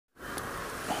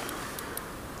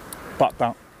back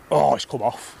down. Oh, it's come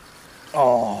off.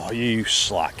 Oh, you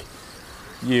slag.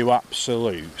 You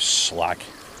absolute slag.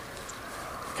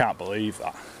 Can't believe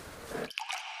that.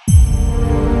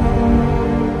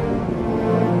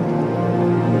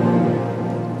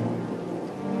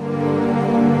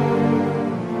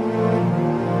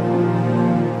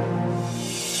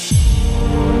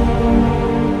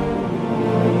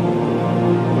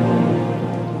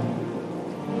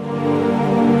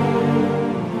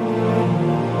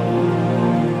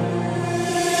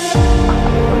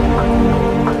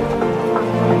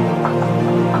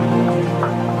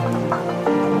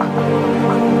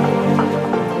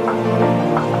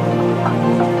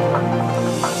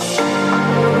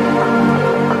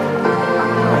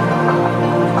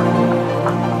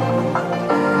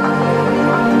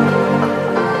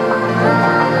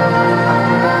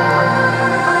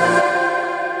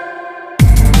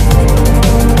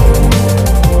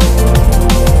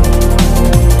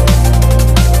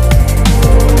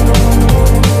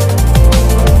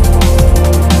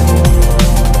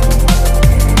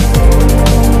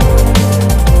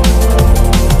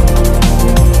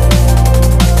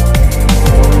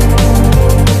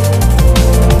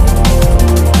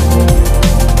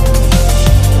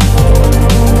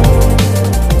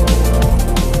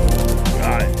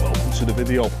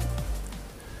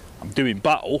 I'm doing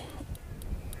battle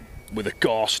with a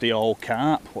Gorsty Hall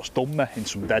carp. What's done me in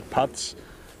some dead pads.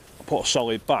 I put a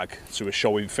solid bag to a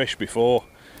showing fish before,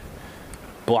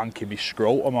 blanking my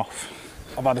scrotum off.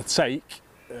 I've had a take,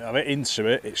 I've hit into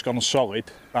it, it's gone solid.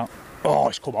 Oh,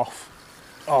 it's come off.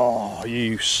 Oh,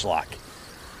 you slag.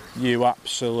 You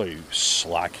absolute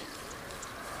slag.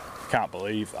 Can't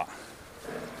believe that.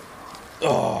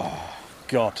 Oh,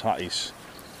 God, that is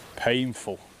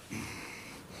painful.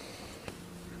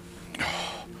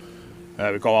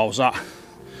 There we go, how's that?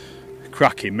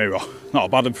 Cracking mirror. Not a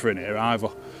bad one for in here either.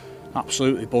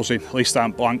 Absolutely buzzing, at least I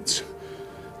haven't blanked.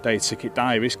 Day Ticket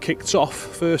Diaries kicked off,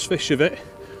 first fish of it.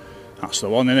 That's the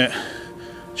one, innit?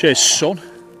 Cheers, son.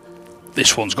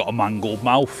 This one's got a mangled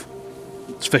mouth.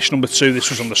 It's fish number 2,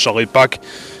 this was on the solid bag.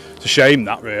 It's a shame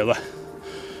that, really.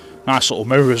 Nice little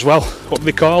mirror as well. What do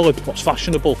they call it? What's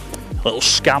fashionable? A little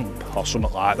scamp or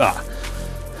something like that.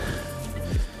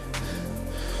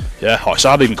 Yeah, oh, it's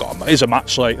hardly even got a, it is a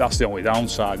match lake, that's the only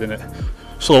downside, isn't it?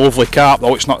 It's a lovely carp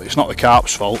though, it's not the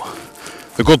carp's fault.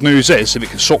 The good news is, if it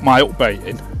can suck my up bait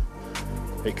in,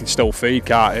 it can still feed,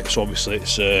 can't it? So obviously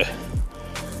it's,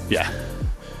 yeah,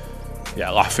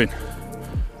 laughing.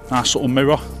 Nice little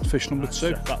mirror, fish number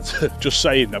 2. That's just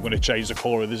saying I'm going to change the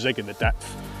colour of the zig in the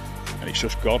depth, and it's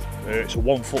just gone. It's a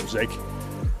 1 foot zig.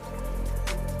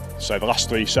 So the last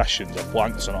 3 sessions I've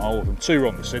blanked on all of them. 2 were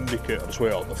on the syndicate, I just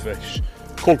wait on the fish.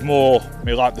 Could more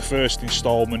me like the first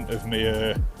instalment of me,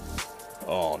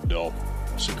 oh no,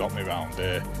 what's it got me round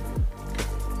here?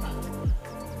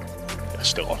 Yeah,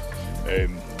 still on.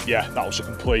 Yeah, that was a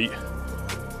complete,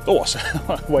 oh, what's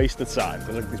a waste of time,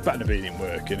 because it's better than being in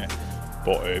work, innit?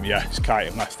 But yeah, it's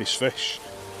kiting left this fish.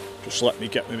 Just let me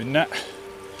get them in net.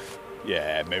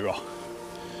 Yeah, mirror.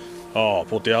 Oh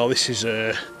bloody hell, this is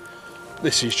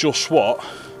just what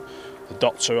the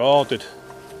doctor ordered.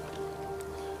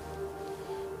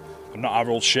 I'm not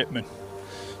Harold Shipman.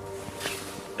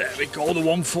 There we go, the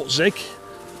 1 foot zig.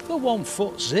 The 1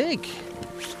 foot zig.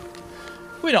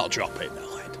 We're not dropping the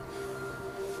lid.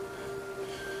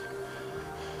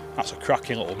 That's a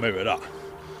cracking little mirror, that.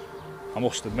 I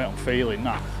must admit, I'm feeling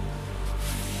that.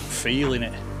 I'm feeling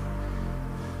it.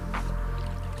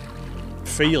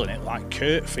 Feeling it like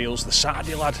Kurt feels the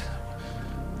Saturday lad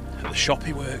at the shop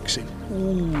he works in.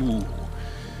 Ooh.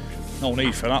 No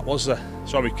need for that, was there?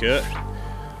 Sorry, Kurt.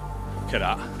 Look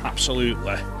at that,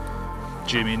 absolutely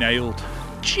Jimmy nailed.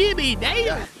 Jimmy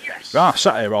nailed! Yes. Right, I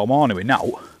sat here all morning with Nat,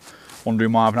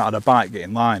 wondering why I've not had a bite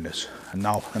getting liners, and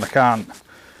I can't,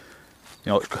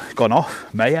 you know, it's gone off,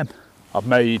 mayhem. I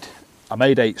made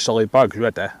 8 solid bags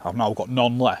ready, I've now got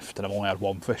none left, and I've only had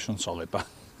 1 fish on solid bag.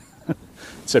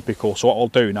 Typical. So what I'll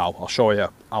do now, I'll show you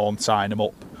how I'm tying them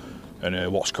up,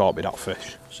 and what's caught me that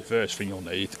fish. So the first thing you'll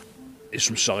need is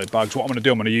some solid bags. What I'm going to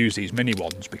do, I'm going to use these mini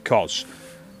ones because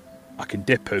I can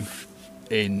dip them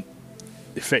in,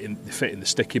 they fit in the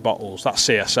sticky bottles. That's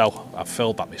CSL, I've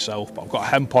filled that myself, but I've got a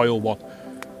hemp oil one,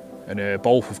 and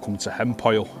both have come to hemp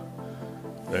oil.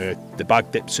 The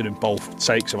bag dips in both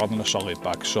takes I've had on a solid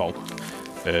bag, so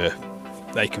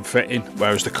they can fit in,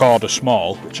 whereas the cord are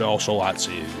small, which I also like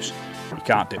to use, you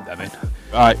can't dip them in.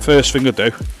 Right, first thing I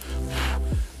do,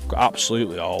 got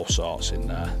absolutely all sorts in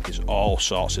there. There's all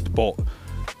sorts but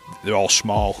they're all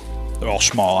small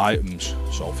items.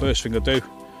 So first thing I do,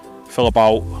 fill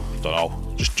about, I don't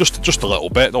know, just a little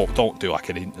bit. Don't do like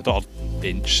an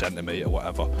inch, centimetre,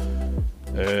 whatever.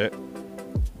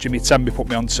 Jimmy Temby put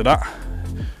me onto that.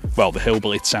 Well, the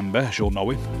Hillbilly Temby, as you'll know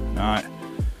him. Right,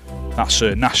 that's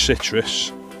Nash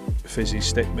Citrus fizzy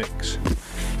stick mix.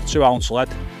 2 ounce lead.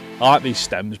 I like these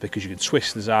stems because you can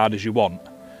twist as hard as you want,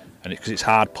 and because it's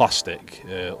hard plastic,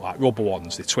 like rubber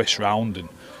ones, they twist round, and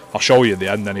I'll show you at the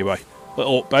end anyway.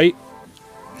 Little upbait.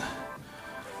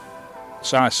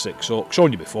 Size 6 hook,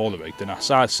 shown you before the rig, didn't I?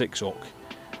 Size 6 hook,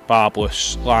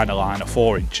 barbless, liner,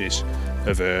 4 inches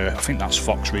of, I think that's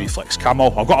Fox Reflex camo.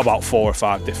 I've got about 4 or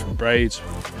 5 different braids.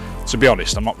 To be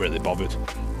honest, I'm not really bothered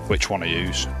which one I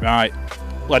use. Right,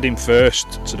 lead in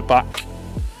first to the back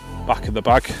of the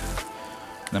bag.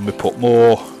 Then we put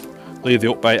more, leave the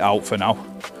upbait out for now.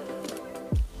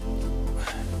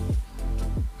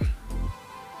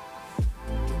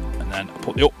 And then I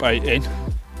put the upbait in.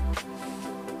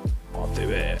 I'll do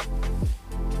it.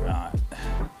 Right.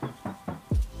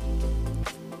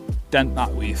 Dent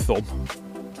that with your thumb.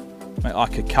 Make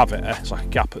like a cavity, it's like a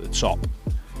gap at the top.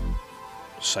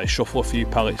 Say shuffle a few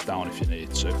pellets down if you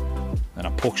need to. Then I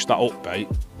push that upbait.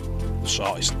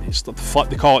 So it's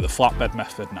they call it the flatbed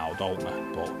method now, don't they?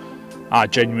 But I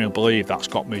genuinely believe that's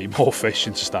got me more fish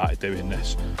since I started doing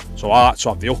this. So I like to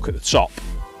have the hook at the top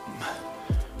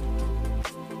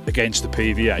against the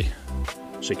PVA,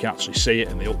 so you can actually see it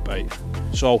in the upbait.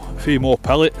 So a few more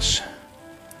pellets,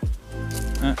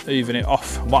 even it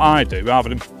off. What I do, rather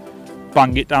than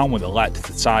bang it down with a lead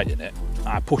to tighten it,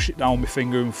 I push it down with my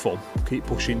finger and thumb, keep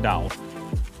pushing down,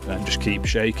 and just keep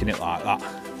shaking it like that.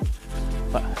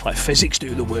 Let physics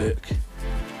do the work.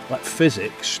 Let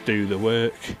physics do the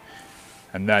work.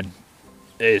 And then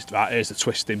here's the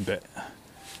twisting bit.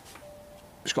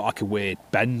 It's got like a weird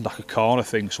bend, like a corner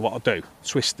thing. So what I'll do,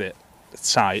 twist it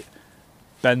tight,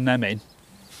 bend them in,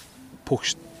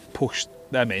 push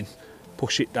them in,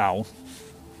 push it down.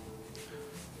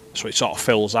 So it sort of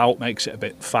fills out, makes it a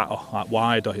bit fatter, like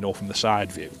wider, you know, from the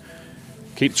side view.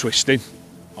 Keep twisting,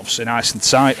 obviously nice and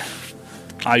tight.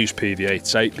 I use PVA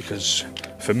tape because,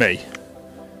 for me,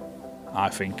 I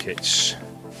think it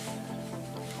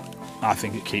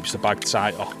keeps the bag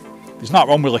tighter. There's nothing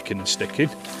wrong with licking and sticking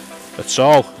at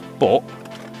all, but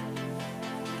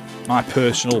my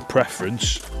personal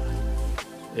preference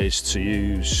is to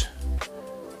use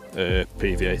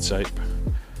PVA tape.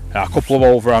 A couple of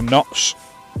overhand knots,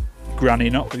 granny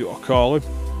knot, what I call them.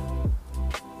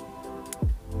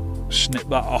 Snip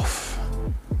that off,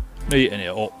 neaten it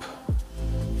up.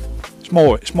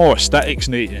 It's more aesthetics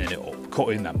neatening it up,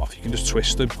 cutting them off. You can just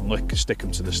twist them and stick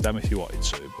them to the stem if you wanted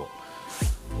to, but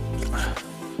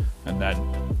and then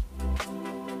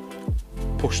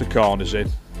push the corners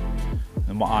in.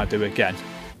 And what I do again,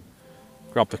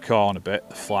 grab the corner bit,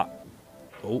 the flat.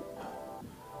 Oh,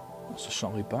 that's a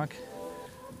solid bag.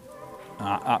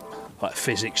 Let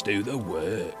physics do the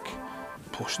work.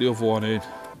 Push the other one in.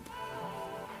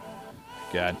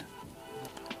 Again.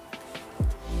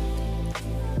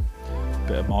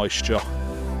 Bit of moisture.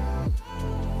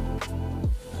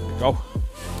 There we go.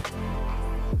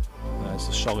 There's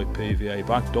the solid PVA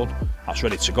bag done. That's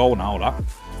ready to go now, that.